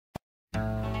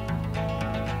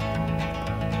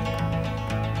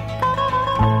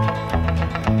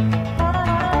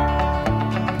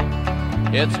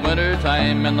It's winter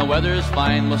time and the weather's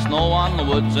fine, with snow on the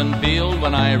woods and field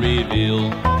when I reveal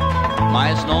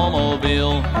my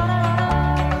snowmobile.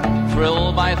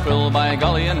 Thrill by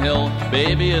gully and hill,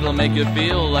 baby, it'll make you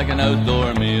feel like an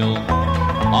outdoor meal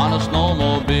on a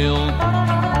snowmobile.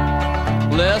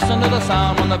 Listen to the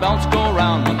sound when the belts go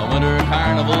round, when the winter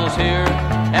carnival's here.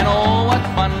 And oh, what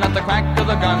fun at the crack of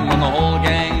the gun when the whole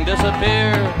gang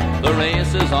disappear. The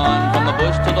race is on from the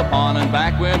bush to the pond and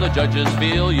back where the judges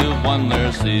feel you've won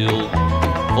their seal.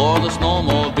 For the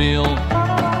snowmobile,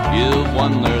 you've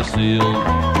won their seal.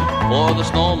 For the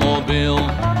snowmobile,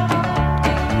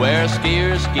 where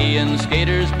skiers ski and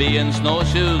skaters be, and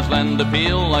snowshoes lend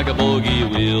appeal like a bogey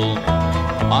wheel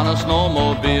on a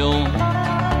snowmobile.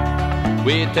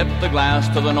 We tip the glass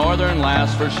to the northern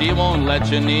lass, for she won't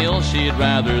let you kneel, she'd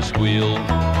rather squeal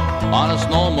on a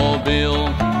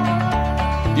snowmobile.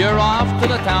 You're off to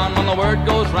the town when the word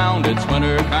goes round, it's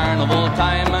winter carnival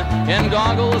time. In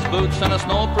goggles, boots and a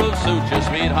snowproof suit, your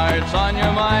sweetheart's on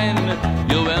your mind.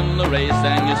 You win the race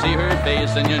and you see her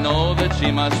face, and you know that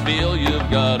she must feel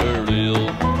you've got a real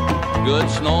good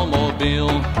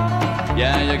snowmobile.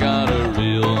 Yeah, you got a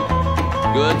real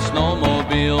good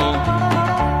snowmobile.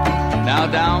 Now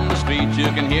down the street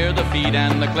you can hear the feet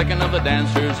and the clicking of the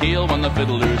dancer's heel when the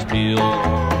fiddlers peel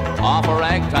off a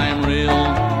ragtime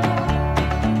reel.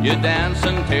 You dance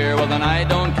and tear with an I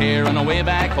don't care, and away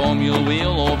back home you'll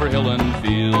wheel over hill and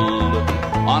field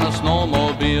on a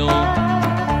snowmobile.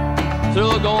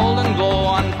 Through a golden glow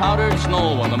on powdered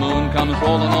snow when the moon comes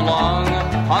rolling along,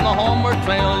 on the homeward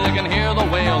trail you can hear the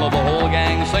wail of a whole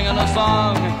gang singing a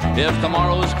song. If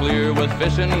tomorrow's clear with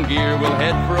fishing gear, we'll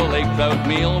head for a lake trout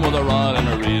meal with a rod and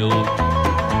a reel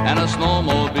and a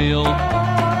snowmobile.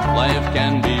 Life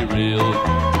can be real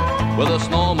with a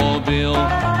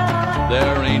snowmobile.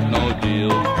 There ain't no deal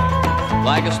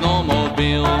like a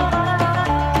snowmobile.